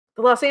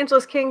The Los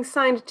Angeles Kings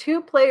signed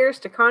 2 players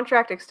to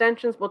contract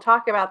extensions. We'll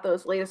talk about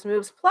those latest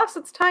moves. Plus,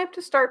 it's time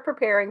to start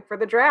preparing for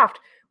the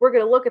draft. We're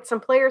going to look at some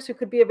players who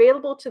could be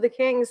available to the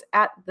Kings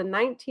at the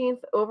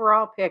 19th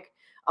overall pick.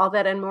 All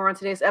that and more on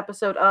today's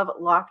episode of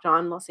Locked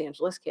On Los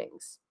Angeles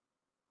Kings.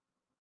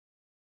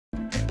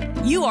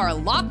 You are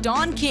Locked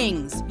On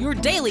Kings, your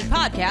daily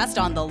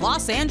podcast on the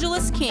Los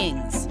Angeles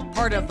Kings.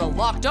 Part of the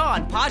Locked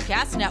On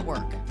Podcast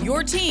Network,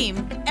 your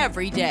team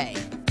every day.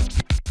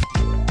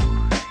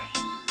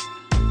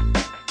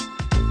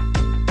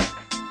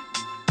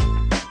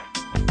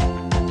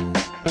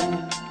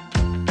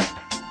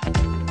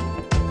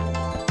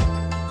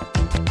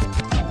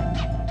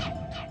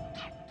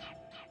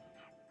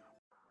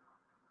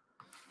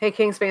 Hey,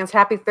 Kings fans,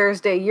 happy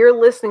Thursday. You're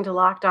listening to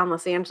Locked On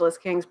Los Angeles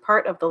Kings,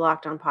 part of the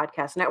Locked On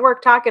Podcast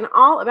Network, talking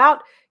all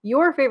about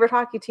your favorite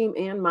hockey team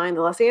and mine,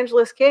 the Los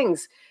Angeles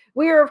Kings.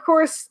 We are, of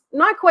course,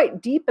 not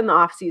quite deep in the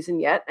offseason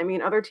yet. I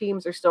mean, other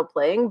teams are still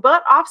playing,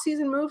 but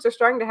offseason moves are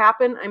starting to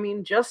happen. I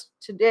mean, just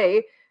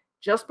today,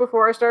 just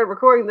before I started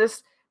recording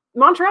this,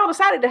 Montreal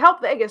decided to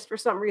help Vegas for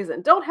some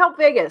reason. Don't help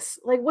Vegas.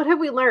 Like, what have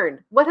we learned?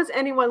 What has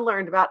anyone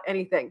learned about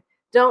anything?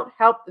 Don't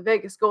help the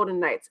Vegas Golden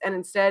Knights. And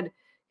instead,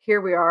 here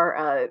we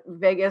are.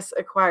 Vegas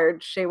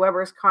acquired Shea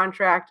Weber's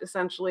contract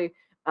essentially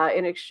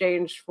in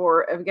exchange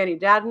for Evgeny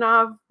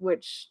Dadonov,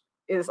 which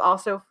is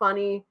also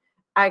funny.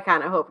 I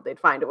kind of hope they'd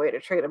find a way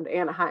to trade him to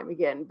Anaheim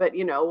again, but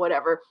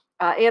whatever.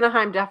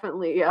 Anaheim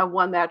definitely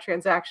won that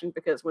transaction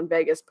because when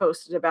Vegas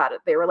posted about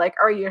it, they were like,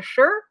 "Are you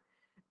sure?"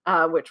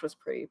 Which was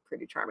pretty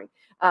charming.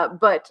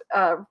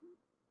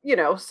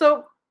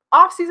 So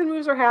off-season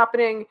moves are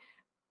happening.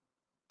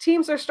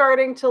 Teams are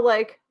starting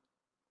to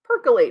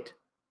percolate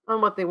on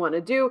what they want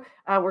to do.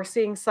 We're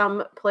seeing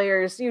some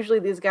players, usually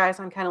these guys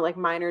on kind of like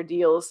minor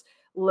deals,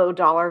 low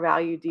dollar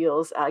value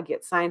deals,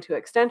 get signed to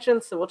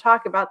extensions. So we'll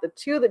talk about the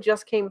 2 that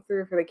just came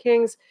through for the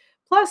Kings.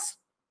 Plus,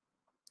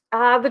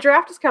 the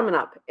draft is coming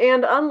up.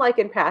 And unlike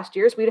in past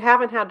years, we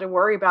haven't had to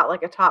worry about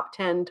like a top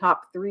 10,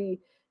 top 3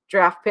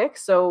 draft pick.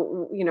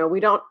 So, we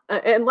don't,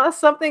 unless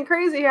something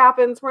crazy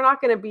happens, we're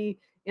not going to be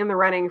in the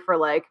running for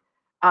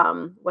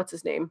what's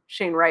his name?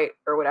 Shane Wright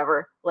or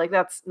whatever. Like,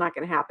 that's not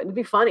going to happen. It'd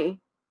be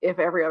funny if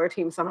every other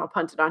team somehow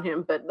punted on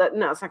him, but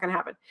no, it's not going to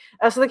happen.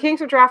 So the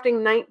Kings are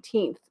drafting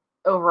 19th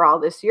overall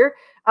this year,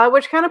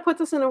 which kind of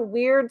puts us in a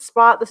weird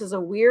spot. This is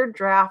a weird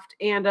draft,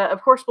 and of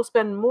course, we'll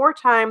spend more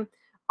time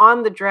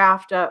on the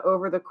draft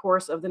over the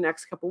course of the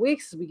next couple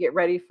weeks as we get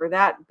ready for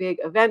that big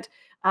event.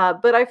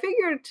 But I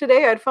figured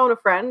today I'd phone a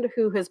friend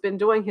who has been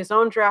doing his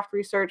own draft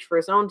research for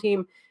his own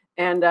team,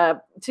 and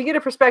to get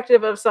a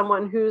perspective of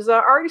someone who's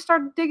already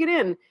started digging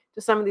in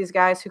to some of these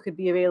guys who could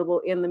be available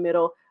in the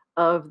middle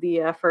of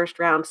the first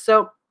round.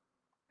 So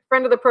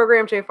friend of the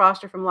program, Jay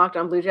Forster from Locked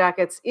On Blue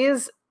Jackets,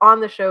 is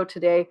on the show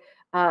today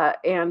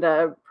and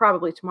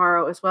probably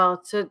tomorrow as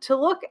well to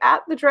look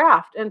at the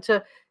draft and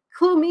to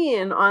clue me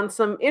in on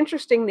some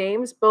interesting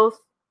names, both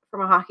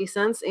from a hockey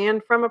sense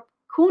and from a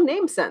cool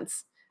name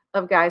sense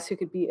of guys who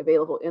could be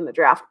available in the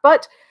draft.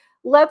 But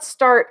let's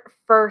start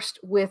first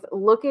with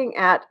looking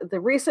at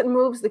the recent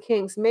moves the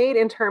Kings made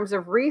in terms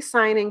of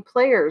re-signing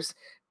players,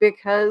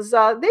 because they've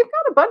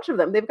got a bunch of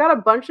them. They've got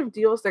a bunch of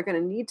deals they're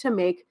going to need to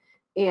make.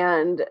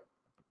 And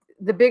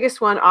the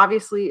biggest one,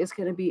 obviously, is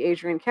going to be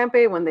Adrian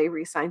Kempe when they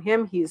re-sign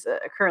him. He's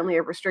currently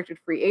a restricted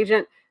free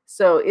agent,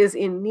 so is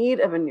in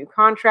need of a new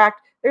contract.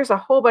 There's a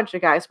whole bunch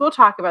of guys. We'll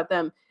talk about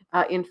them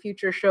in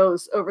future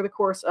shows over the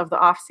course of the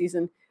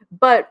offseason.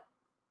 But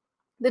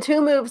the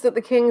 2 moves that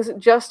the Kings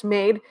just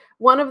made,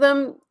 one of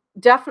them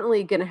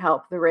definitely going to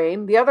help the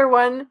Reign. The other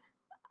one,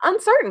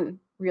 uncertain,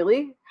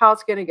 really, how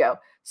it's going to go.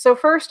 So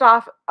first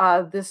off,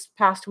 this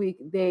past week,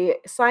 they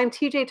signed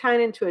TJ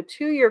Tynan to a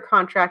 2-year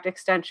contract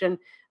extension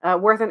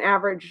worth an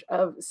average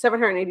of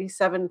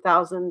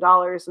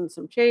 $787,000 and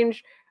some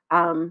change.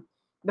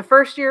 The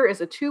first year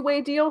is a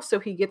 2-way deal, so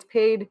he gets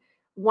paid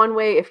one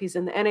way if he's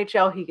in the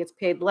NHL. He gets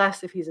paid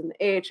less if he's in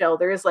the AHL.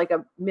 There is like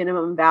a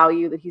minimum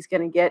value that he's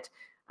going to get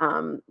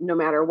no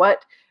matter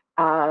what.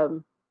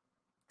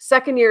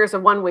 Second year is a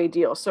 1-way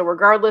deal, so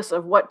regardless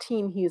of what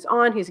team he's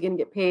on, he's going to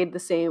get paid the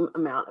same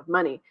amount of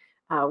money.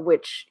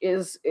 Which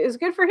is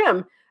good for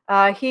him.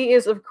 He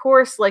is, of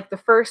course, like the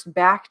first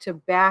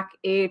back-to-back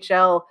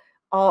AHL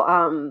all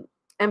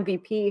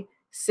MVP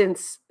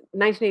since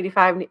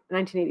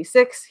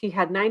 1985-1986. He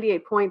had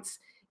 98 points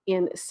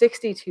in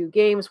 62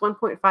 games,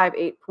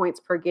 1.58 points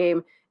per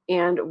game,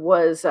 and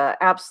was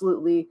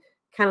absolutely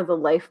kind of the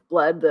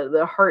lifeblood,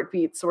 the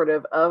heartbeat sort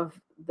of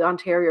the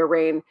Ontario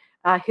Reign.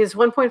 His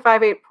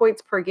 1.58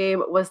 points per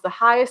game was the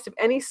highest of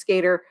any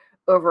skater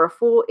over a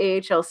full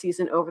AHL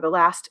season over the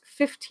last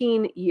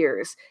 15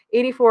 years.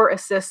 84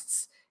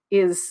 assists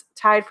is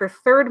tied for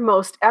 3rd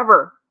most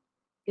ever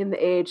in the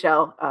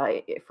AHL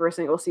for a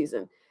single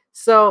season.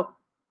 So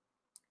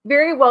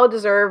very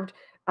well-deserved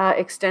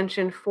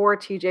extension for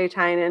TJ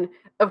Tynan.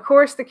 Of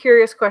course, the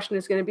curious question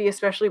is going to be,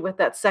 especially with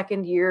that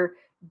second year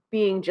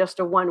being just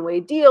a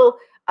 1-way deal,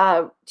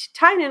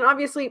 Tynan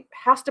obviously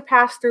has to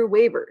pass through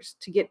waivers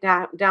to get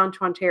down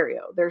to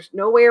Ontario. There's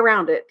no way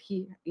around it.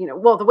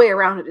 The way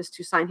around it is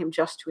to sign him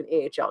just to an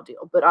AHL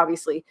deal, but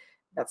obviously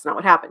that's not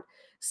what happened.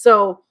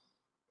 So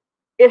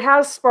it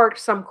has sparked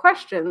some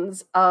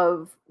questions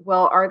of,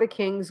 well, are the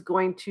Kings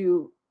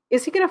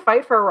is he going to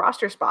fight for a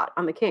roster spot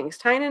on the Kings?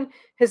 Tynan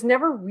has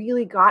never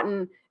really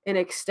gotten an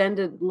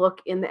extended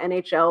look in the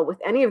NHL with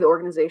any of the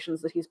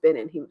organizations that he's been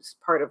in. He was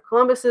part of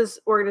Columbus's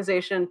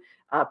organization,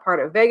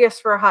 part of Vegas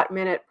for a hot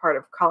minute, part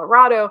of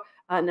Colorado,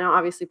 now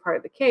obviously part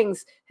of the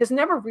Kings, has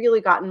never really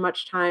gotten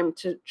much time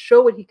to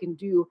show what he can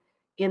do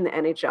in the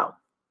NHL.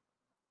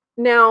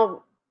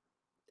 Now,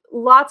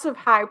 lots of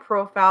high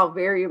profile,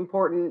 very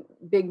important,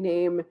 big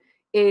name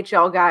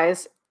AHL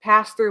guys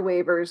pass through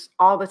waivers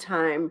all the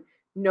time.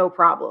 No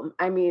problem.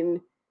 I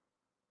mean,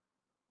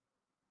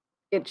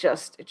 it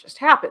just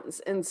happens.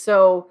 And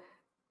so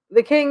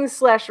the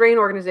Kings/Reign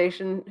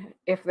organization,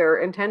 if they're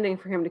intending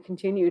for him to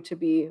continue to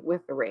be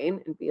with the Reign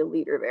and be a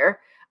leader there,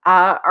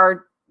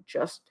 are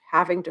just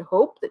having to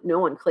hope that no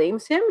one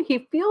claims him.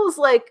 He feels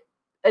like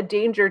a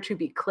danger to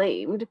be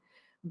claimed,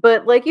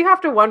 but like you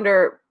have to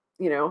wonder,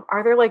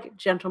 are there like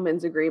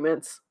gentlemen's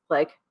agreements,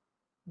 like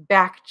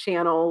back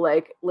channel,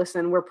 like,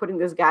 listen, we're putting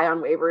this guy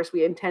on waivers.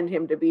 We intend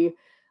him to be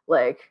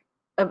like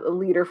a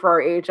leader for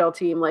our AHL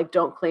team. Like,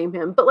 don't claim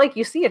him. But like,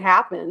 you see it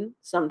happen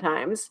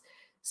sometimes.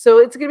 So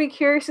it's going to be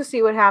curious to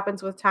see what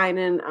happens with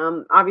Tynan.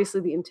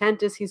 Obviously, the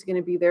intent is he's going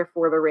to be there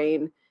for the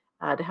Reign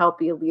to help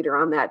be a leader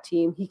on that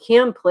team. He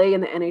can play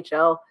in the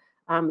NHL.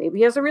 Maybe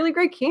he has a really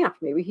great camp.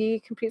 Maybe he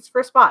competes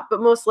for a spot.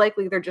 But most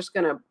likely, they're just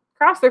going to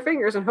cross their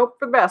fingers and hope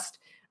for the best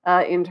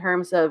in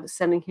terms of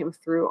sending him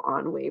through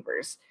on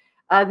waivers.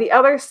 The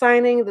other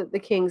signing that the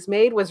Kings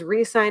made was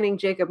re-signing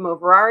Jacob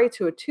Moverare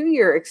to a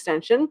 2-year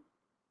extension.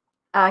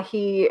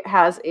 He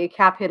has a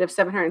cap hit of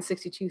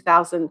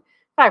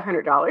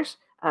 $762,500.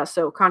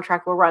 So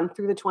contract will run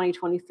through the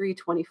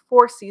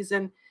 2023-24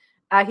 season.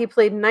 He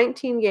played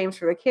 19 games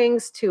for the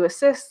Kings, 2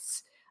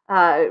 assists,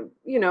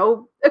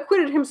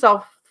 acquitted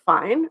himself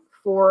fine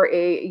for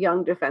a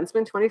young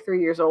defenseman,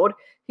 23 years old.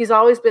 He's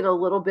always been a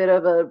little bit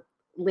of a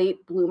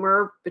late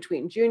bloomer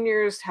between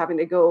juniors, having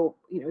to go,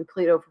 he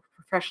played over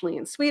professionally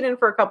in Sweden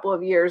for a couple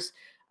of years,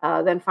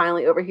 then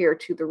finally over here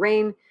to the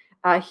Reign.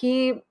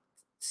 He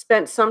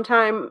spent some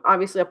time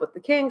obviously up with the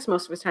Kings,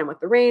 most of his time with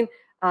the Reign,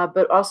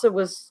 but also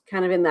was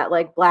kind of in that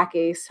like black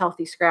ace,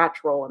 healthy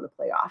scratch role in the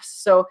playoffs.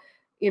 So,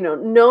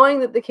 knowing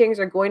that the Kings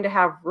are going to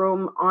have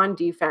room on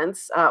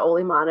defense,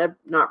 Olli Maatta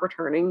not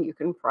returning, you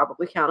can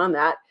probably count on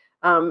that.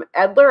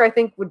 Edler, I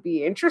think, would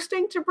be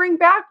interesting to bring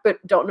back,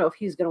 but don't know if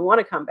he's going to want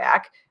to come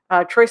back.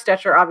 Troy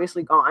Stecher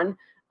obviously gone.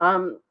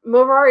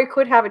 Moverare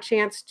could have a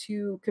chance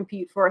to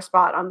compete for a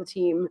spot on the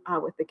team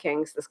with the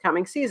Kings this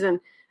coming season.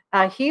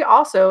 He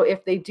also,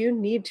 if they do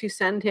need to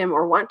send him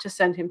or want to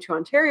send him to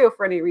Ontario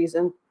for any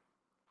reason,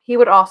 he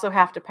would also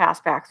have to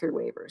pass back through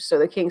waivers. So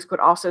the Kings could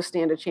also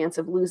stand a chance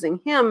of losing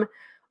him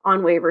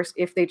on waivers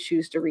if they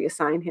choose to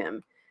reassign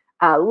him.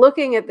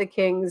 Looking at the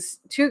Kings,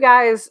 2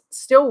 guys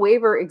still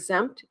waiver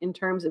exempt in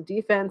terms of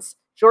defense.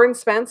 Jordan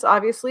Spence,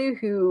 obviously,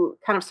 who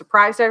kind of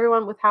surprised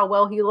everyone with how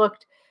well he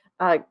looked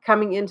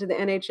coming into the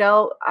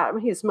NHL.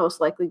 He's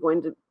most likely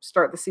going to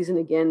start the season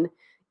again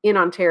in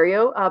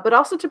Ontario, but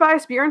also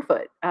Tobias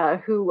Bjornfot,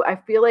 who I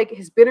feel like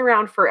has been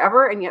around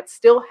forever and yet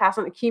still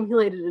hasn't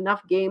accumulated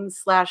enough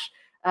games /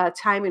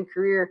 time in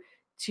career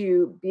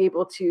to be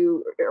able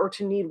to, or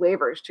to need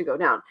waivers to go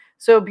down.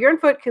 So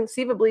Bjornfot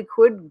conceivably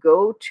could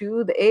go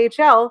to the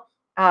AHL,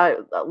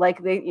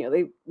 like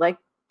they like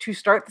to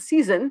start the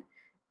season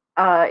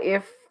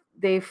if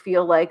they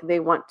feel like they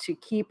want to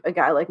keep a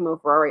guy like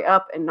Moverare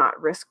up and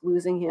not risk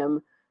losing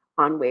him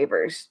on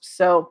waivers.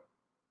 So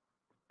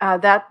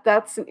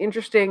that's an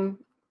interesting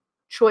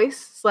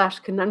choice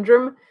 /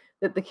 conundrum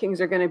that the Kings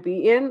are going to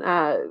be in.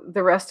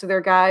 The rest of their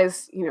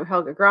guys,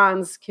 Helge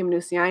Grans, Kim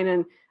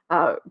Nusiainen,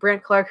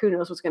 Brant Clark, who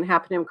knows what's going to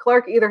happen to him.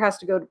 Clark either has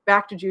to go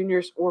back to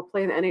juniors or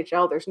play in the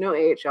NHL. There's no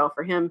AHL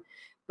for him.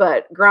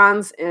 But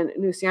Grans and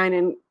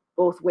Nusiainen,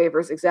 both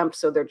waivers exempt,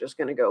 so they're just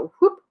going to go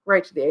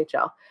right to the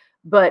AHL.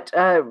 But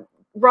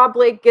Rob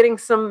Blake getting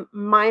some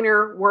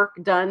minor work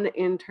done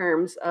in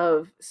terms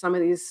of some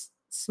of these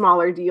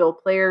smaller deal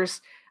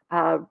players.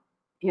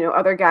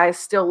 Other guys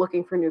still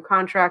looking for new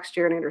contracts.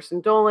 Jaron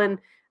Anderson-Dolan,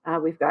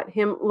 we've got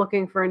him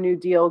looking for a new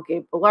deal.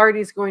 Gabe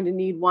Velarde's going to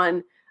need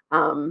one.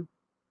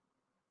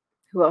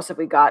 Who else have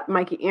we got?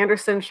 Mikey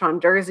Anderson, Sean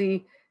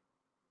Dursey.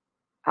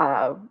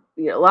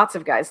 Lots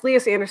of guys.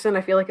 Elias Anderson,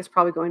 I feel like is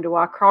probably going to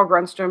walk. Carl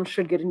Grunstrom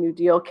should get a new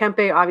deal.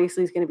 Kempe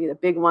obviously is going to be the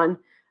big one.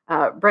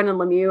 Brendan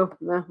Lemieux,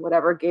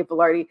 whatever. Gabe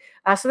Velarde.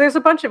 So there's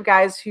a bunch of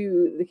guys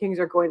who the Kings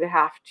are going to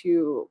have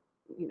to,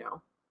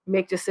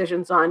 make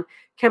decisions on.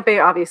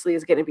 Kempe obviously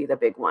is going to be the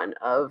big one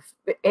of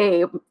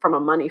A, from a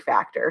money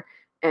factor,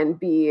 and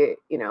B,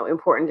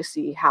 important to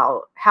see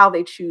how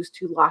they choose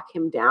to lock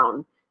him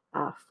down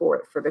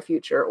for the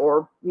future,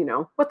 or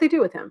what they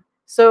do with him.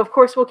 So of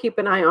course we'll keep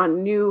an eye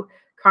on new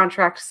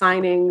contract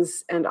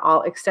signings and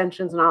all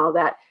extensions and all of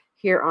that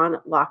here on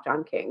Locked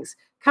On Kings.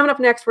 Coming up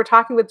next, we're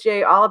talking with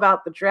Jay all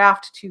about the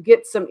draft to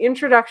get some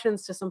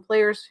introductions to some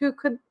players who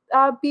could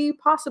be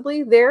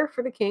possibly there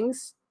for the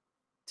Kings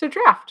to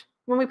draft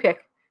when we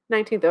pick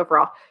 19th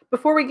overall.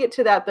 Before we get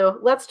to that, though,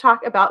 let's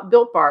talk about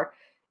Built Bar.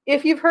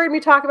 If you've heard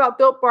me talk about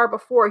Built Bar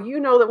before, you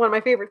know that one of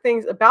my favorite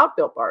things about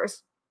Built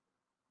Bars,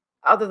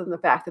 other than the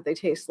fact that they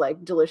taste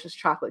like delicious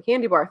chocolate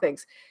candy bar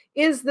things,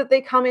 is that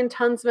they come in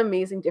tons of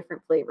amazing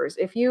different flavors.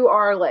 If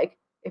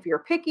you're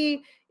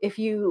picky, if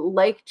you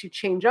like to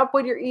change up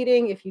what you're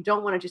eating, if you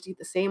don't want to just eat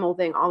the same old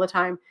thing all the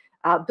time,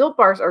 Built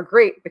Bars are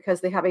great because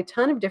they have a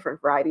ton of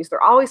different varieties.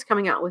 They're always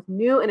coming out with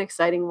new and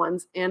exciting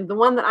ones. And the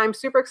one that I'm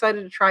super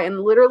excited to try,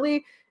 and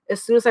literally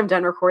as soon as I'm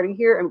done recording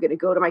here, I'm going to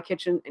go to my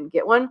kitchen and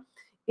get one,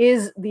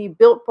 is the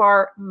Built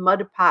Bar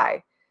Mud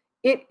Pie.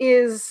 It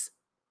is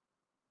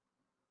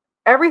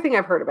everything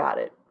I've heard about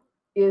it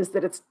is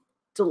that it's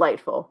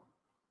delightful.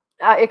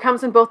 It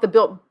comes in both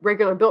the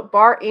regular Built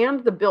Bar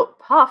and the Built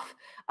Puff.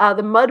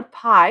 The Mud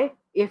Pie,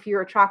 if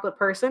you're a chocolate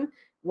person,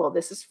 well,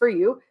 this is for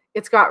you.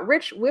 It's got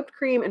rich whipped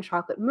cream and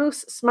chocolate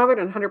mousse smothered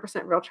in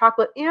 100% real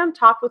chocolate and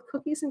topped with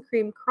cookies and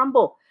cream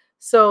crumble.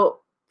 So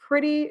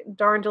pretty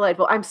darn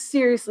delightful. I'm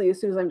seriously, as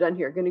soon as I'm done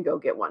here, going to go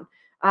get one.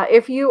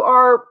 If you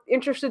are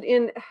interested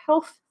in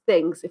health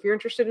things, if you're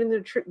interested in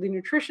the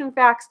nutrition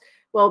facts,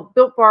 well,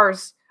 Built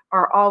Bars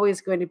are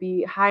always going to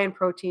be high in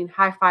protein,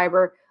 high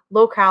fiber,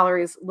 low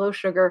calories, low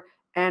sugar,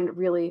 and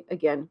really,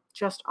 again,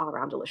 just all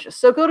around delicious.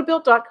 So go to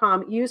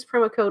built.com, use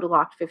promo code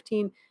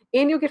LOCKED15,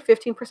 and you'll get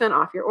 15%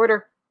 off your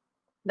order.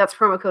 That's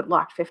promo code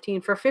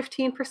LOCKED15 for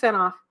 15%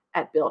 off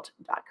at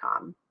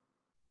built.com.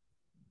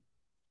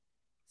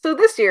 So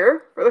this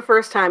year, for the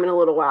first time in a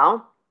little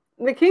while,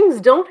 the Kings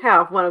don't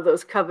have one of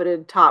those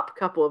coveted top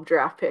couple of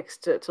draft picks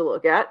to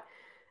look at.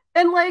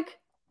 And,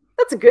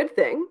 that's a good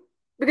thing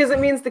because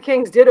it means the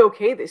Kings did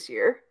okay this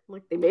year.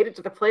 They made it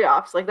to the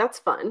playoffs. That's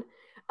fun.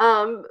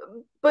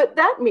 But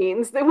that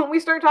means that when we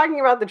start talking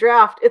about the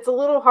draft, it's a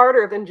little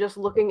harder than just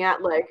looking at,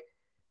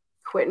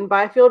 Quentin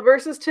Byfield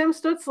versus Tim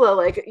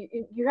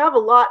Stützle. You have a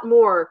lot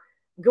more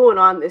going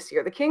on this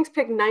year. The Kings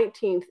picked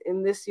 19th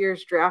in this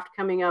year's draft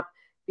coming up,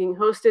 being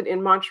hosted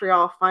in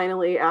Montreal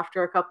finally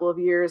after a couple of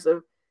years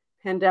of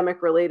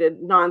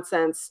pandemic-related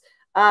nonsense.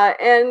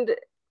 And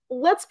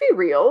let's be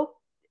real,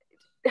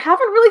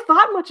 haven't really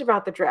thought much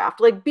about the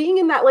draft. Being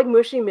in that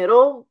mushy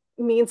middle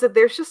means that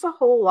there's just a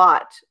whole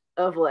lot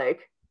of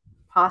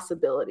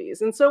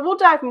possibilities. And so we'll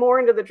dive more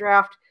into the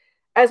draft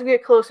as we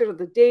get closer to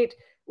the date,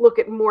 look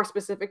at more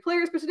specific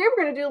players. But today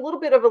we're going to do a little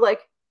bit of a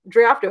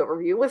draft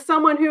overview with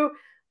someone who,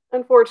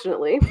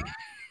 unfortunately,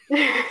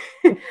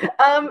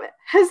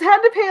 has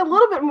had to pay a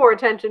little bit more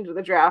attention to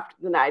the draft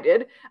than I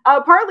did,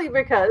 partly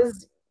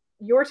because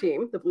your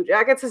team, the Blue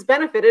Jackets, has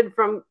benefited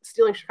from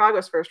stealing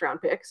Chicago's first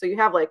round pick. So you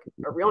have a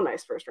real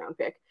nice first round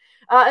pick.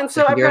 And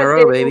so I've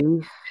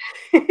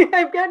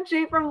got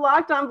Jay from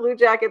Locked On Blue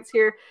Jackets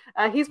here.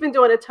 He's been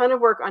doing a ton of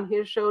work on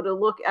his show to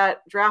look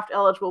at draft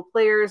eligible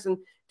players and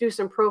do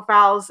some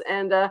profiles.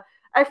 And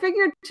I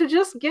figured to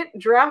just get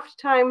draft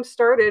time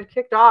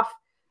kicked off,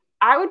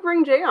 I would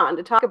bring Jay on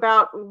to talk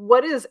about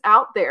what is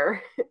out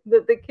there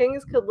that the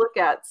Kings could look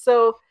at.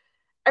 So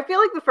I feel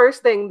like the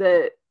first thing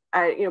that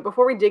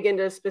before we dig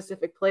into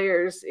specific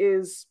players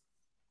is,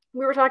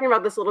 we were talking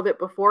about this a little bit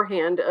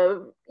beforehand,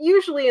 of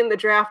usually in the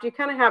draft, you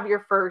kind of have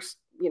your first,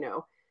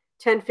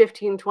 10,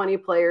 15, 20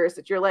 players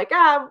that you're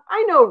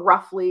I know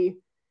roughly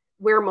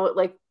where,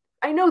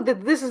 I know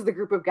that this is the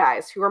group of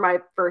guys who are my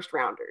first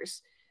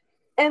rounders.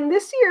 And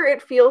this year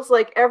it feels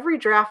like every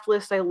draft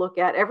list I look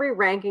at, every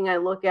ranking I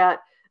look at,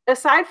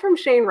 aside from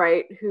Shane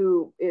Wright,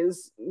 who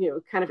is,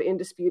 kind of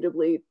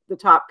indisputably the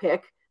top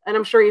pick, and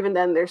I'm sure even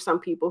then there's some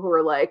people who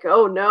are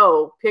oh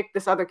no, pick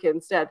this other kid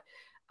instead.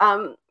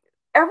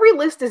 Every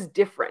list is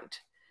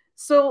different.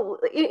 So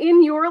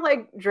in your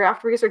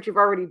draft research you've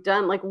already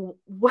done,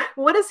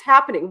 what is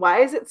happening?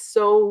 Why is it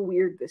so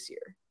weird this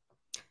year?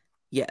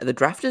 Yeah, the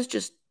draft is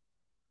just,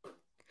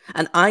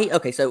 and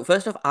so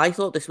first off, I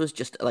thought this was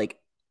just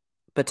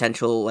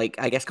potential,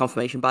 I guess,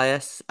 confirmation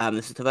bias.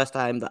 This is the first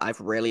time that I've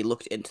really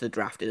looked into the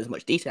draft in as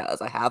much detail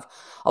as I have.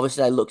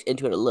 Obviously, I looked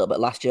into it a little bit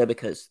last year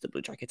because the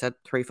Blue Jackets had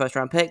 3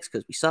 first-round picks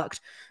because we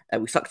sucked.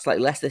 We sucked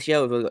slightly less this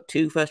year. We've only got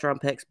 2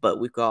 first-round picks, but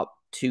we've got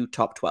 2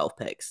 top 12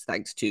 picks,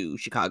 thanks to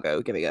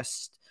Chicago giving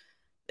us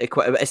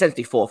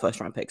essentially 4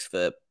 first-round picks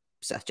for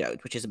Seth Jones,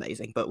 which is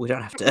amazing. But we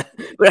don't have to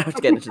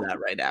get into that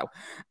right now.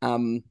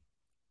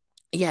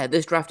 Yeah,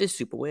 this draft is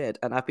super weird,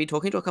 and I've been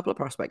talking to a couple of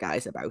prospect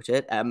guys about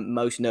it,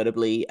 most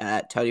notably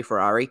Tony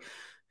Ferrari,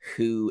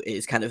 who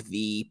is kind of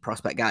the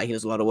prospect guy. He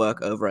does a lot of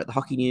work over at the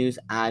Hockey News,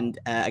 and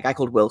a guy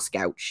called Will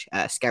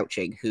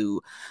Scouching,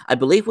 who I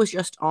believe was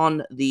just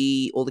on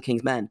the All the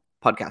King's Men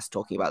podcast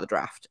talking about the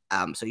draft.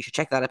 So you should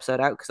check that episode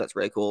out because that's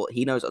really cool.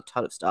 He knows a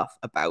ton of stuff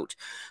about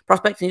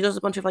prospects, and he does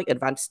a bunch of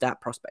advanced stat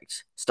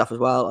prospect stuff as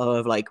well,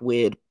 of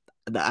weird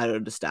that I don't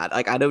understand.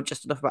 I know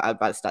just enough about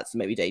advanced stats to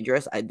make me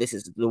dangerous. This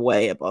is the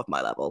way above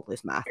my level,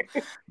 this math.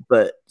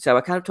 But so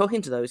I kind of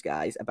talking to those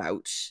guys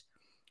about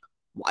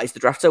why is the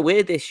draft so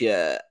weird this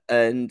year?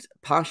 And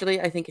partially,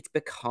 I think it's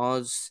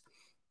because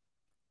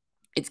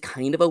it's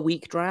kind of a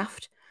weak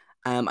draft.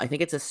 I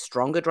think it's a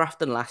stronger draft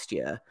than last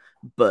year,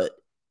 but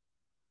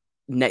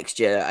next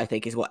year, I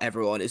think, is what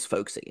everyone is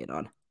focusing in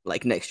on.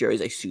 Like, next year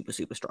is a super,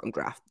 super strong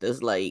draft.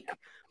 There's, like,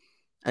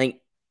 I think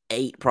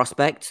 8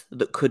 prospects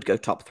that could go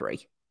top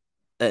 3.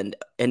 And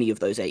any of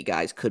those 8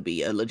 guys could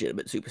be a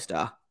legitimate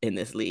superstar in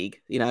this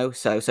league, you know?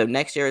 So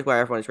next year is where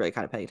everyone is really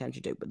kind of paying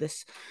attention to. But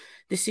this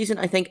season,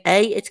 I think,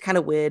 it's kind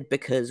of weird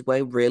because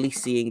we're really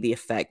seeing the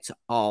effect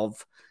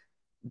of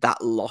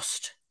that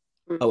lost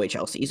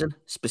OHL season,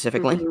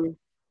 specifically.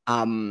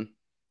 Mm-hmm.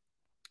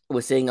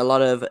 We're seeing a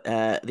lot of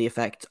the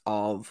effect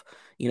of,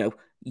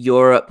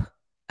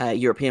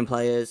 European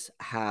players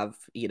have,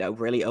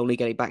 really only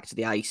getting back to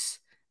the ice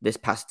this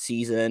past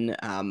season.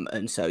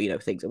 And so,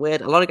 things are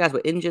weird. A lot of guys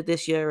were injured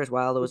this year as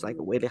well. There was like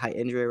a weirdly high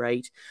injury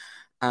rate.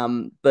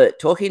 But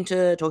talking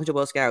to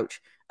Will Scout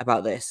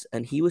about this,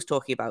 and he was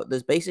talking about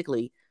there's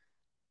basically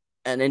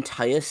an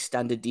entire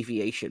standard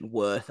deviation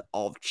worth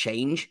of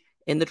change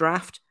in the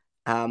draft.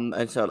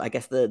 And so I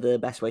guess the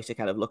best way to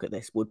kind of look at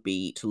this would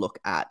be to look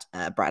at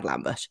Brad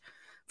Lambert,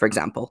 for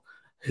example,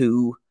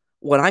 who,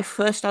 when I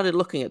first started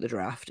looking at the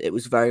draft, it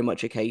was very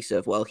much a case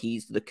of, well, he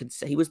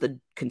was the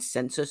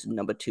consensus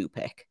number 2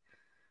 pick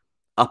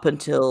up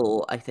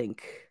until, I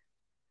think,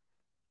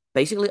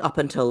 basically up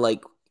until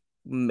like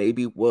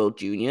maybe World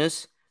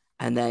Juniors.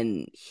 And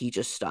then he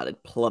just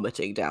started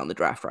plummeting down the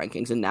draft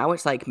rankings. And now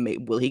it's like,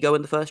 will he go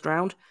in the first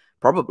round?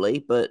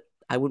 Probably, but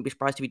I wouldn't be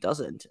surprised if he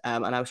doesn't.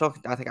 And I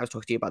think I was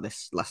talking to you about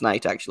this last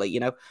night, actually.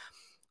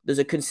 There's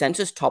a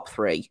consensus top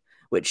 3,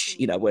 which,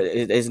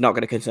 is not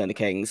going to concern the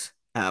Kings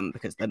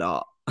because they're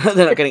not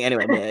getting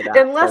anywhere near that.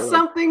 Unless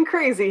something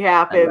crazy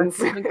happens.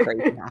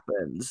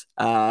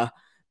 But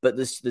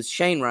there's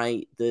Shane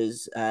Wright,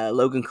 there's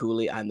Logan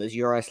Cooley, and there's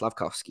Uri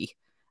Slavkovsky.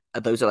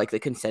 Those are like the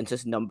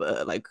consensus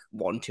number, like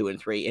 1, 2, and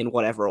 3 in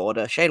whatever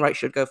order. Shane Wright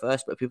should go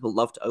first, but people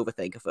love to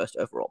overthink a first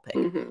overall pick.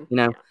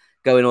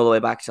 Going all the way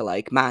back to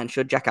like, man,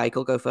 should Jack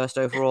Eichel go first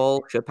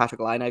overall? Should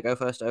Patrick Laine go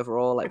first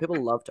overall? Like, people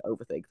love to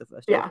overthink the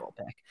first overall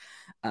pick.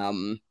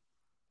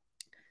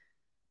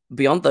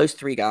 Beyond those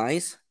 3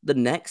 guys, the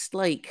next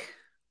like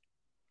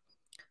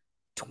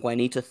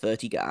 20 to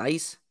 30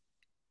 guys,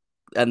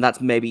 and that's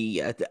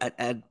maybe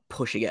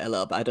pushing it a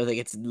little bit. I don't think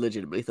it's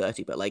legitimately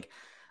 30, but like,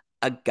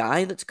 a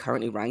guy that's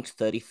currently ranked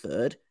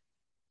 33rd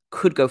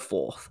could go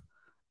 4th.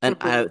 And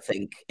I don't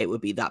think it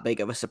would be that big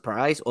of a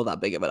surprise or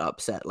that big of an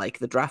upset. Like,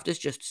 the draft is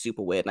just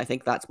super weird. And I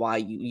think that's why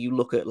you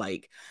look at,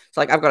 like, it's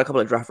like I've got a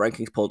couple of draft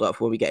rankings pulled up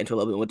when we get into a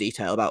little bit more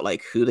detail about,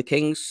 like, who the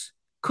Kings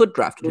could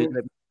draft and who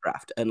they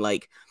draft. And,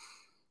 like,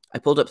 I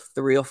pulled up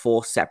 3 or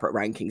 4 separate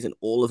rankings and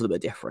all of them are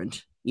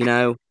different,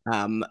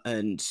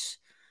 and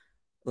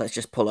let's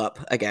just pull up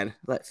again.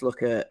 Let's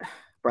look at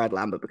Brad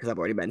Lambert because I've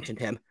already mentioned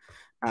him.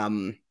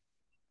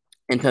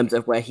 In terms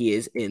of where he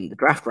is in the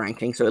draft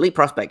ranking. So Elite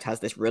Prospect has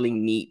this really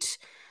neat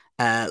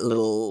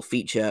little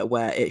feature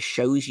where it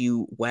shows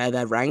you where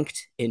they're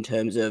ranked in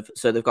terms of,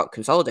 so they've got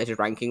consolidated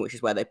ranking, which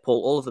is where they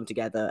pull all of them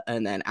together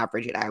and then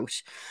average it out.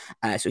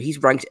 So he's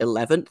ranked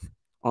 11th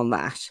on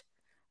that.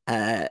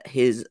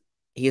 He is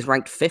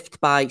ranked 5th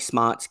by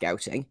Smart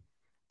Scouting,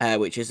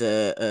 which is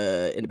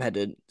a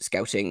independent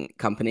scouting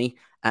company,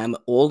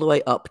 all the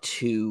way up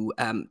to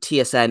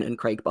TSN and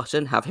Craig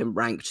Button have him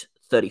ranked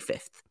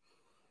 35th.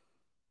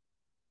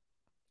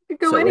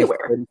 Go anywhere.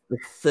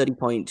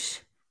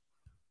 30-point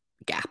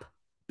gap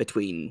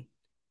between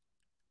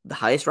the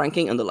highest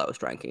ranking and the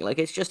lowest ranking. Like,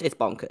 it's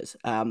bonkers.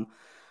 And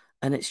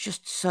it's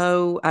just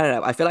so, I don't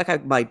know. I feel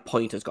like my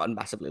point has gotten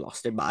massively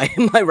lost in my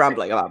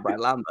rambling about Brad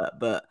Lambert,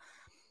 but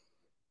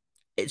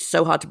it's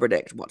so hard to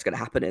predict what's going to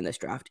happen in this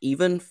draft.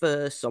 Even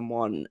for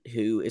someone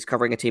who is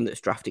covering a team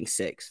that's drafting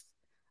 6th,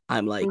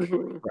 I'm like,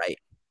 right.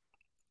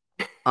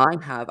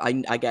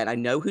 I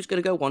know who's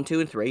going to go 1,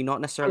 2, and 3,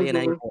 not necessarily in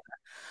any order.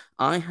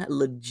 I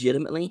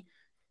legitimately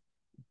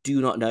do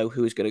not know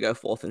who is going to go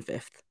 4th and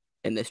 5th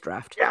in this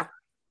draft. Yeah.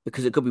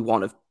 Because it could be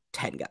one of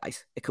 10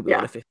 guys. It could be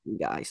one of 15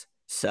 guys.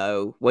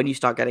 So when you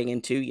start getting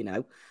into,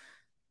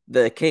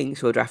 the Kings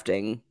who are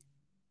drafting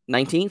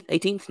 19th,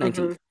 18th,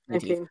 19th,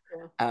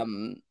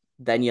 19th,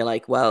 then you're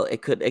like, well,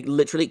 it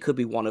literally could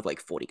be one of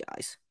like 40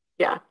 guys.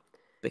 Yeah.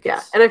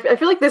 And I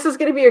feel like this is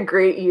going to be a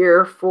great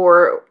year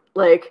for,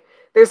 like,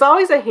 there's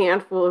always a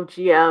handful of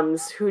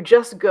GMs who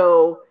just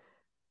go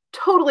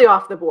totally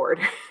off the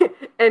board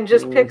and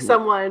just pick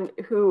someone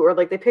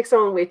they pick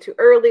someone way too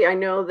early. I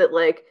know that,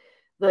 like,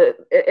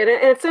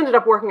 it's ended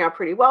up working out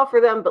pretty well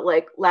for them, but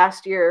like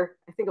last year,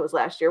 I think it was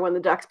last year when the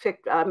Ducks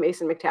picked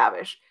Mason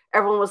McTavish,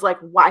 everyone was like,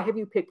 why have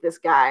you picked this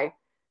guy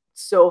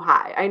so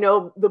high? I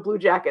know the Blue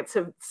Jackets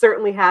have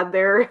certainly had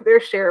their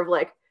share of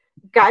like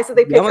guys that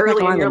they pick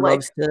early and you're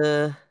like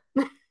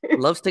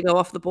loves to go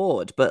off the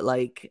board, but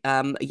like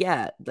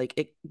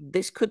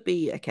this could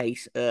be a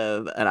case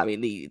of, and I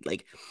mean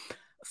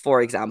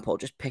for example,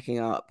 just picking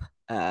up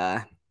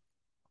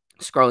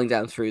scrolling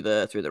down through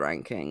the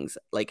rankings,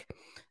 like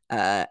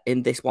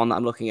in this one that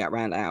I'm looking at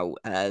right now,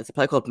 there's a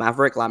player called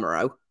Maverick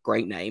Lamoureux,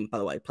 great name, by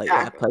the way, plays in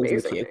the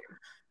Amazing queue. name.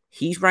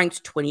 He's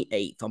ranked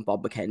 28th on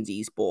Bob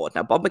McKenzie's board.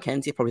 Now, Bob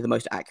McKenzie is probably the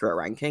most accurate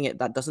ranking.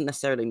 That doesn't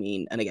necessarily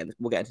mean, and again,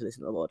 we'll get into this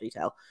in a lot more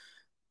detail.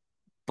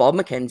 Bob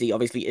McKenzie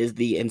obviously is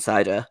the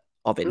insider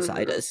of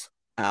insiders.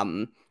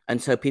 And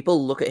so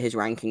people look at his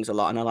rankings a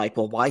lot and are like,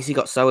 well, why has he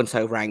got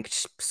so-and-so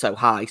ranked so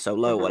high, so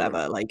low,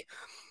 whatever? Like,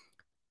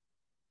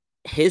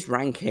 his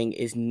ranking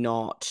is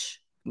not,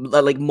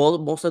 like,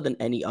 more so than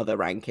any other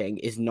ranking,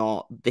 is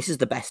not, this is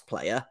the best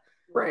player.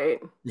 Right.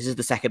 This is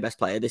the second best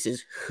player. This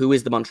is who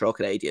is the Montreal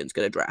Canadiens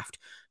going to draft?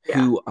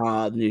 Who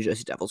are the New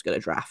Jersey Devils going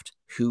to draft?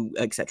 Who,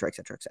 et cetera, et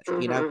cetera, et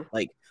cetera. You know,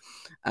 like,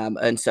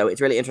 and so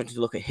it's really interesting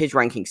to look at his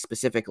ranking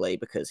specifically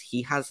because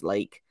he has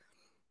like,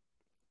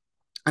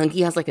 I think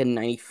he has like a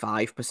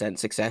 95%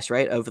 success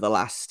rate over the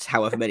last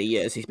however many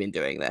years he's been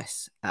doing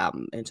this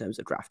in terms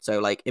of draft. So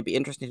like, it'd be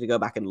interesting to go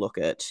back and look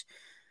at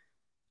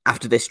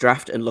after this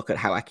draft and look at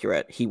how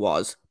accurate he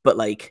was. But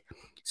like,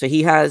 so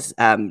he has,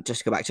 just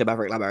to go back to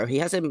Maverick Lamoureux, he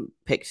has him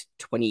picked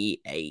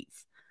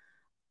 28th.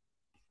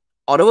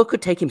 Ottawa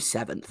could take him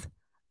 7th,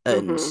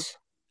 and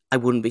I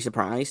wouldn't be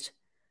surprised.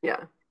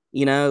 Yeah.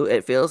 You know,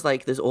 it feels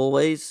like there's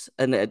always,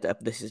 and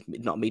this is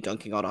not me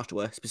dunking on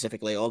Ottawa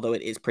specifically, although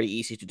it is pretty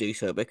easy to do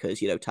so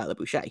because, you know, Tyler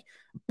Boucher.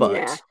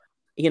 But,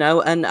 you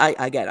know, and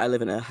I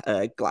live in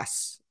a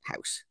glass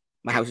house.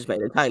 My house is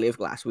made entirely of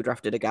glass. We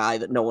drafted a guy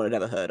that no one had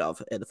ever heard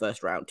of in the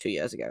first round 2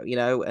 years ago, you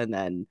know, and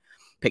then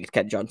picked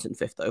Kent Johnson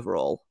 5th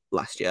overall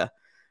last year,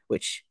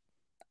 which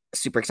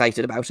super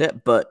excited about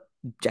it, but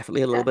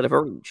definitely a little bit of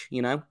a reach,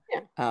 you know?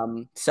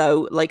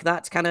 So like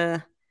that's kind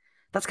of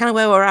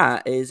where we're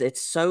at. Is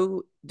it's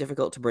so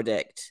difficult to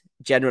predict,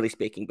 generally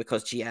speaking,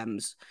 because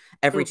GMs,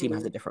 every team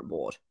has a different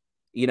board.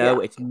 You know,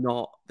 it's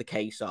not the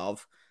case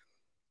of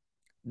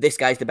this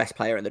guy's the best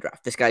player in the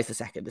draft, this guy's the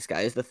second, this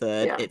guy is the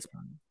third. It's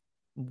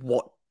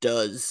what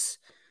does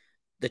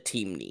the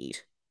team need?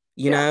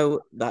 You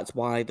know, that's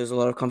why there's a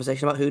lot of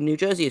conversation about who New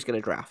Jersey is going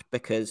to draft,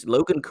 because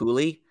Logan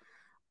Cooley,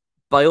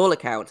 by all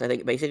accounts, I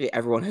think basically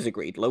everyone has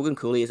agreed Logan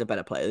Cooley is a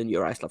better player than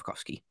Juraj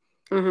Slafkovsky.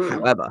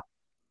 However,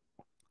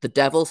 the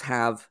Devils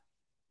have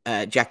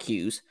Jack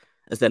Hughes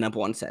as their number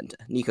 1 center,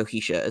 Nico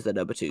Hischier as their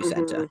number 2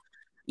 center.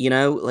 You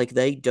know, like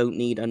they don't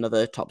need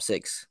another top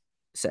 6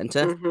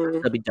 center.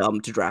 They'd be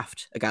dumb to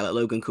draft a guy like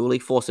Logan Cooley,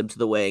 force him to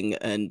the wing,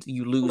 and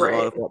you lose a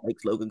lot of what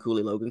makes Logan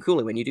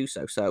Cooley when you do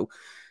so. So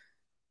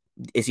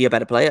is he a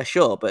better player?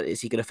 Sure, but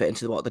is he going to fit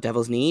into what the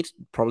Devils need?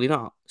 Probably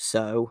not.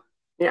 So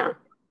yeah,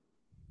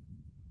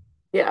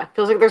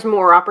 feels like there's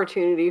more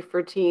opportunity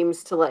for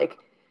teams to like,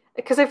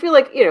 because I feel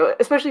like, you know,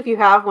 especially if you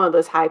have one of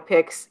those high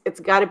picks,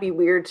 it's got to be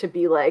weird to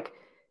be like,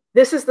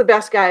 this is the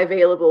best guy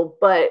available,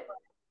 but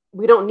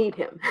we don't need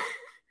him.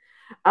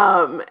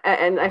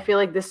 And I feel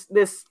like this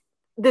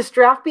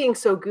draft being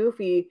so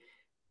goofy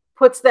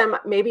puts them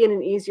maybe in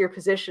an easier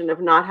position of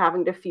not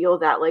having to feel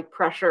that like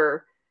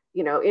pressure,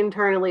 you know,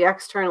 internally,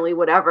 externally,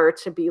 whatever,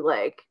 to be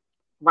like,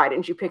 why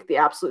didn't you pick the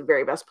absolute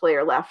very best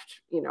player left,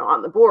 you know,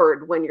 on the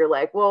board, when you're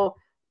like, well,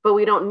 but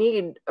we don't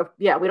need a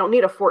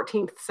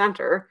 14th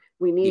center.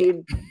 We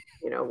need,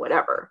 you know,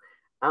 whatever.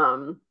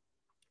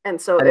 And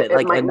so and it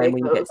like, might and then make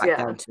when you those, get back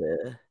down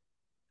to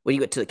when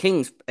you get to the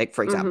Kings, like,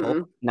 for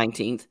example,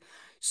 19th,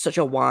 such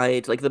a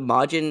wide, like the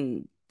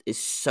margin is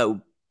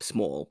so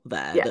small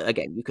there that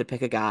again you could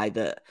pick a guy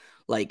that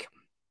like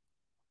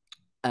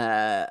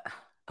I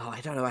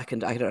don't know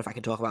if I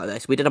can talk about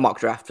this. We did a mock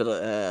draft for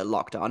the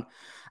Locked On,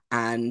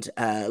 and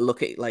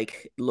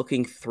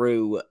looking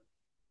through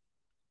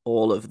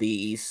all of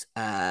these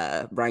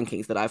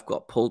rankings that I've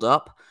got pulled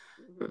up,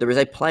 there is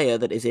a player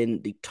that is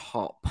in the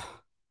top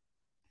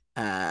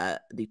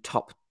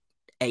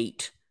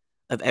 8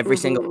 of every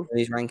single one of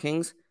these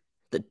rankings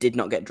that did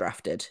not get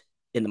drafted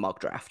in the mock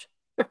draft.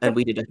 And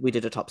we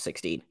did a top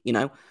 16, you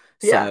know?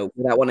 So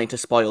without wanting to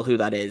spoil who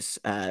that is,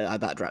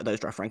 those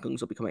draft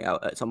rankings will be coming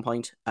out at some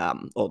point,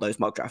 or those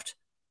mock draft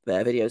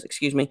videos,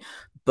 excuse me.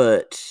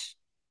 But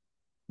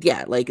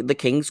yeah, like the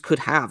Kings could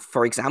have,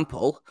 for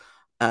example,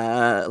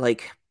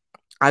 like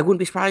I wouldn't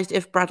be surprised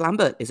if Brad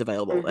Lambert is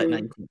available at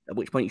 19, at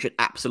which point you should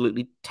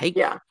absolutely take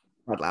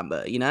Brad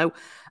Lambert, you know?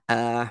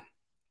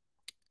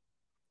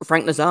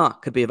 Frank Nazar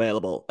could be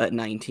available at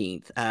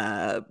 19th.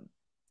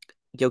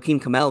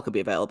 Joakim Kamel could be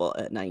available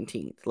at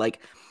 19th.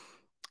 Like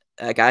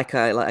a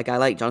guy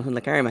like Jonathan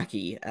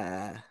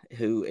Lekkerimäki,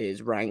 who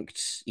is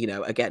ranked, you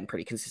know, again,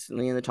 pretty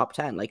consistently in the top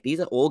 10. Like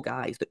these are all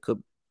guys that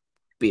could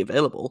be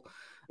available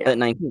at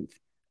 19th.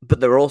 But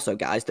there are also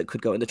guys that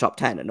could go in the top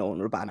 10 and no one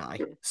would bat an eye.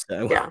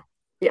 So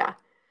yeah.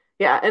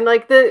 And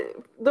like the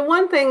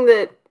one thing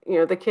that, you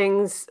know, the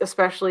Kings,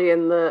 especially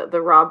in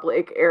the Rob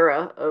Blake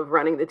era of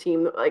running the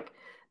team, like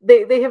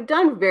they have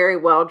done very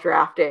well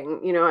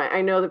drafting. You know,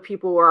 I know that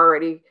people were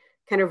already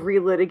kind of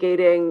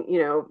relitigating, you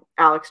know,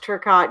 Alex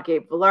Turcotte,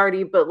 Gabe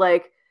Vilardi, but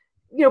like,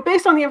 you know,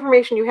 based on the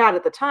information you had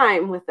at the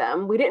time with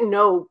them, we didn't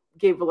know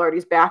Gabe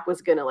Vilardi's back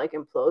was going to like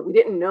implode. We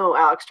didn't know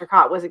Alex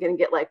Turcotte wasn't going to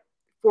get like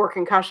 4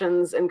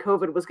 concussions and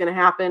COVID was going to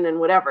happen and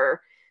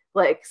whatever.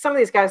 Like some of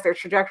these guys, their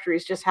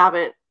trajectories just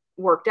haven't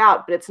worked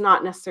out, but it's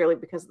not necessarily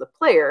because of the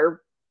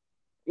player.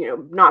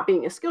 not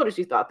being as skilled as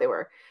you thought they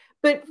were.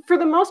 But for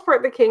the most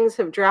part, the Kings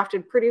have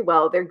drafted pretty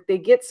well. They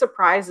get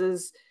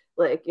surprises.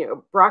 Like,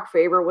 Brock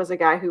Faber was a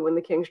guy who, when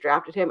the Kings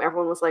drafted him,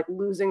 everyone was like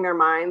losing their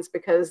minds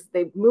because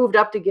they moved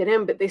up to get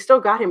him, but they still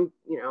got him,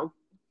 he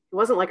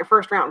wasn't like a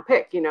first round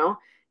pick,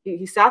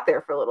 he sat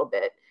there for a little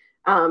bit.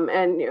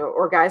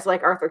 Or guys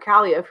like Arthur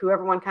Kaliev, who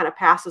everyone kind of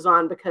passes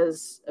on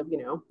because of,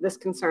 this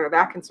concern or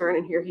that concern.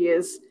 And here he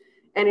is,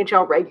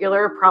 NHL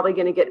regular, probably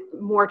going to get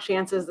more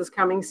chances this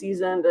coming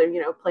season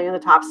to, play in the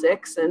top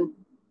 6, and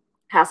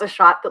has a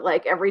shot that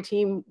like every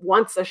team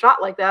wants a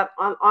shot like that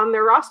on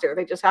their roster.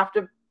 They just have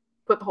to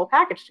put the whole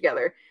package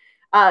together.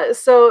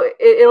 So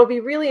it'll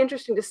be really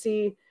interesting to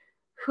see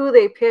who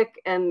they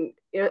pick, and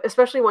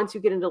especially once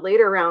you get into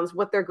later rounds,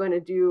 what they're going to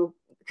do,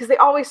 because they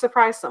always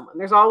surprise someone.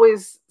 There's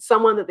always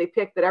someone that they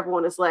pick that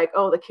everyone is like,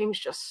 oh, the Kings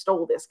just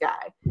stole this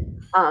guy.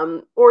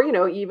 Or,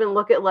 even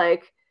look at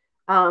like,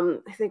 I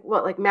think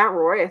like Matt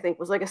Roy, I think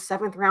was like a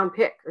 7th round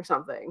pick or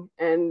something.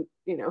 And,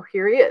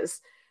 here he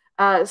is.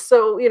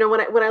 So,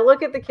 when I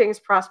look at the Kings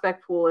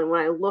prospect pool, and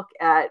when I look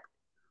at,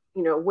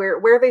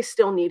 where they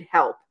still need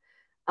help,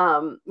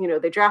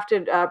 they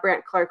drafted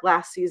Brandt Clark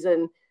last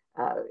season.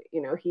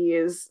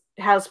 He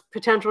has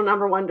potential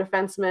number 1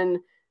 defenseman,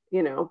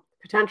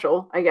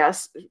 potential, I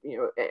guess,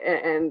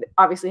 and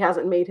obviously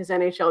hasn't made his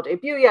NHL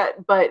debut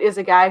yet, but is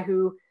a guy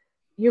who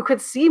you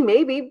could see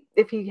maybe,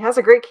 if he has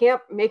a great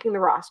camp, making the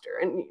roster.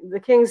 And the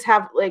Kings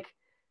have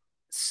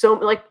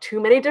too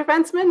many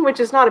defensemen, which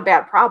is not a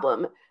bad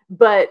problem.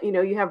 But,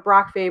 you have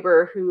Brock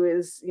Faber, who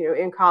is,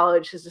 in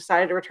college, has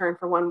decided to return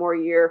for 1 more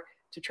year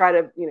to try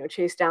to,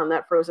 chase down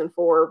that Frozen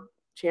Four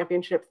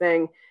championship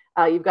thing.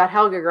 You've got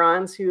Helge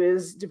Grans, who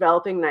is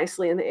developing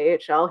nicely in the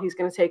AHL. He's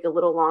going to take a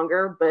little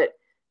longer, but,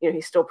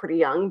 he's still pretty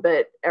young,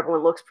 but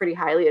everyone looks pretty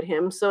highly at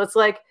him. So it's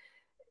like,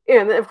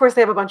 and of course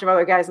they have a bunch of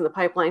other guys in the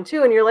pipeline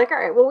too. And you're like, all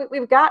right, well,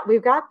 we've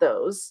got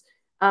those.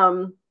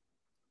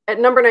 At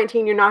number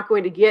 19, you're not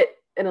going to get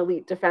an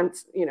elite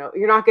defense.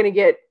 You're not going to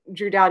get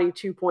Drew Doughty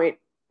 2.1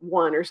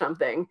 or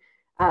something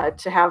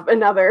to have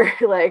another,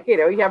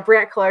 you have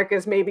Brandt Clark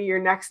as maybe your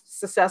next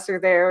successor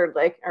there.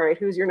 Like, all right,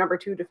 who's your number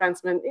 2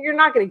 defenseman? You're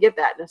not going to get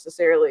that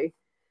necessarily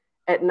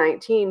at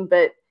 19.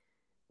 But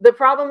the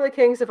problem the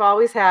Kings have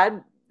always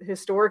had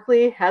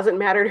historically hasn't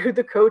mattered who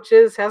the coach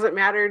is, hasn't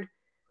mattered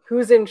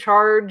who's in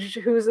charge,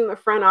 who's in the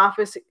front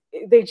office.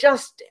 They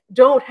just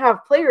don't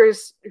have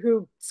players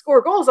who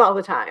score goals all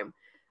the time.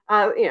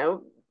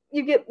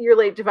 You get your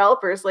late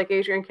developers like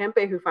Adrian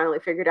Kempe, who finally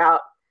figured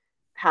out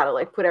how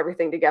to put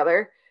everything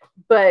together.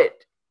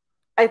 But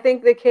I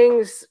think the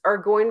Kings are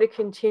going to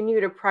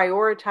continue to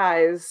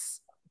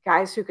prioritize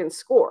guys who can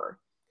score.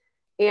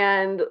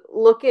 And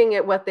looking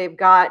at what they've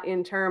got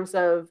in terms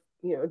of,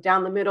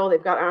 down the middle,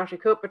 they've got Anze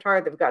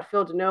Kopitar, they've got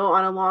Phil Deneau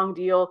on a long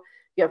deal.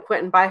 You have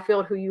Quentin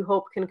Byfield, who you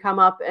hope can come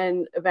up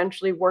and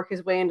eventually work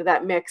his way into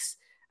that mix.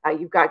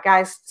 You've got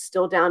guys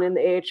still down in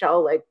the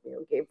AHL, like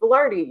Gabe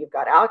Velarde. You've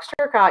got Alex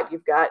Turcotte.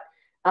 You've got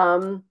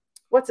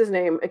what's his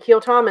name,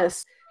 Akil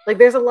Thomas.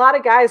 There's a lot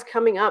of guys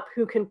coming up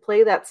who can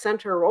play that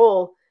center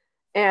role.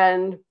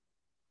 And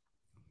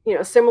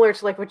similar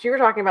to what you were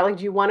talking about,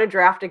 do you want to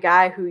draft a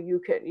guy who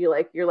you're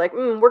like,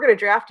 we're going to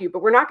draft you,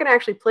 but we're not going to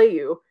actually play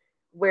you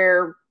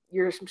where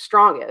you're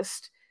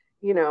strongest,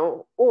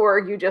 or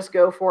you just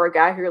go for a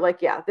guy who you're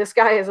like, yeah, this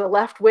guy is a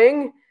left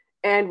wing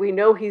and we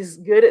know he's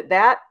good at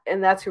that,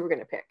 and that's who we're going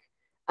to pick.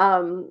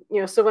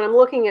 So when I'm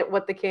looking at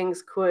what the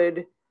Kings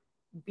could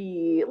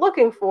be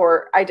looking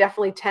for, I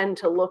definitely tend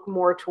to look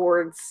more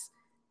towards,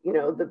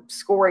 the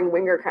scoring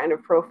winger kind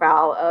of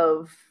profile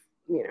of,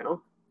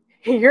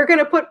 you're going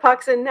to put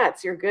pucks in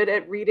nets. You're good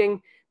at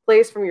reading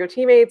plays from your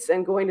teammates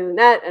and going to the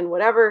net and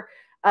whatever.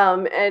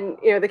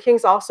 The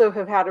Kings also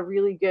have had a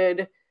really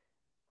good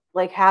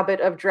habit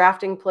of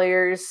drafting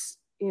players.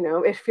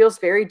 It feels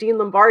very Dean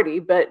Lombardi,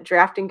 but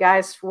drafting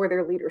guys for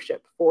their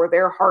leadership, for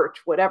their heart,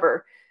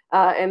 whatever.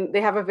 And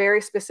they have a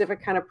very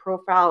specific kind of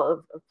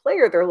profile of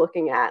player they're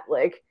looking at.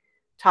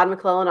 Todd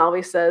McClellan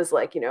always says,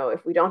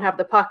 if we don't have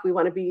the puck, we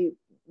want to be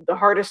the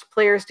hardest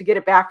players to get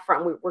it back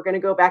from. We're going to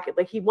go back.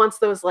 He wants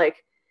those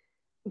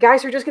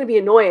guys who are just going to be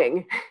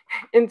annoying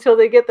until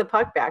they get the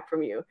puck back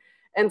from you.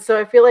 And so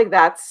I feel like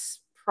that's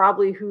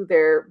probably who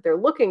they're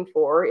looking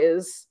for,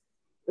 is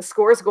the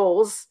scores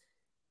goals,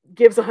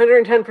 gives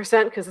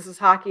 110% because this is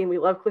hockey and we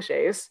love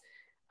cliches,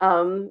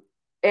 and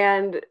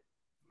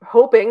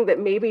hoping that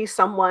maybe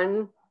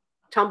someone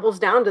tumbles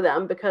down to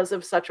them because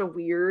of such a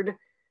weird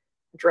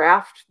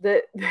draft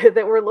that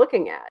we're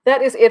looking at.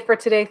 That is it for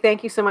today.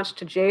 Thank you so much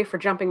to Jay for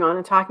jumping on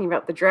and talking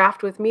about the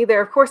draft with me.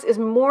 There, of course, is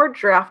more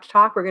draft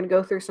talk. We're going to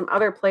go through some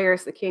other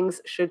players the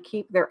Kings should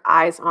keep their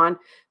eyes on.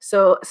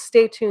 So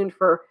stay tuned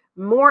for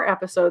more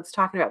episodes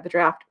talking about the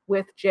draft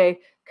with Jay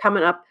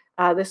coming up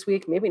this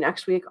week, maybe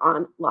next week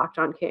on Locked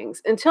On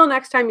Kings. Until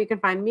next time, you can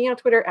find me on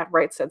Twitter at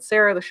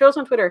 @RightSaidSarah. The show's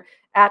on Twitter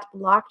at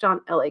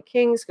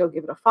LockedOnLAKings. Go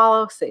give it a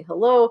follow. Say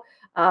hello.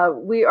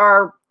 We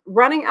are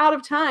running out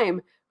of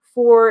time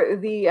for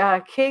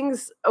the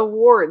Kings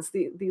Awards,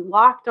 the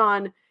Locked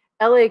On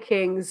LA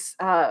Kings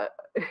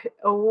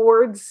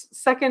awards,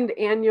 second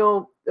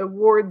annual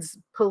awards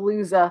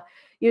palooza,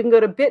 you can go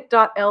to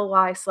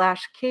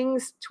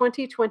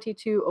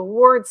bit.ly/Kings2022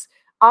 awards,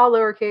 all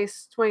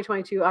lowercase.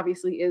 2022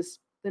 obviously is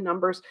the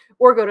numbers,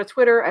 or go to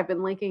Twitter. I've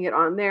been linking it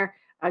on there.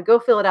 Go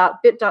fill it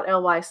out,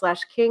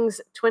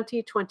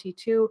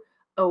 bit.ly/Kings2022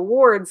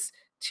 awards,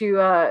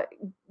 to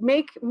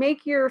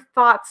make your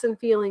thoughts and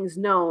feelings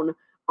known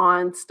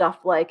on stuff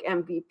like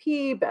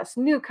MVP, best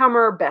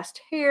newcomer, best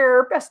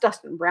hair, best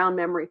Dustin Brown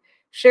memory.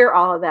 Share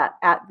all of that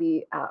at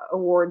the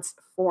awards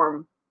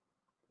form,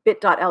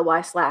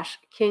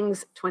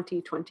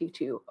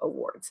 bit.ly/Kings2022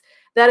 awards.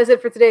 That is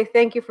it for today.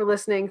 Thank you for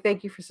listening.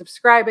 Thank you for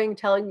subscribing,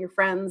 telling your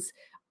friends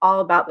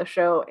all about the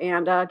show,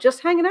 and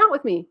just hanging out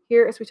with me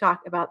here as we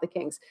talk about the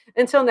Kings.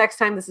 Until next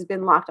time, this has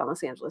been Locked On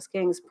Los Angeles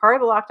Kings, part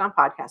of the Locked On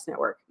Podcast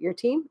Network, your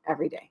team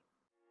every day.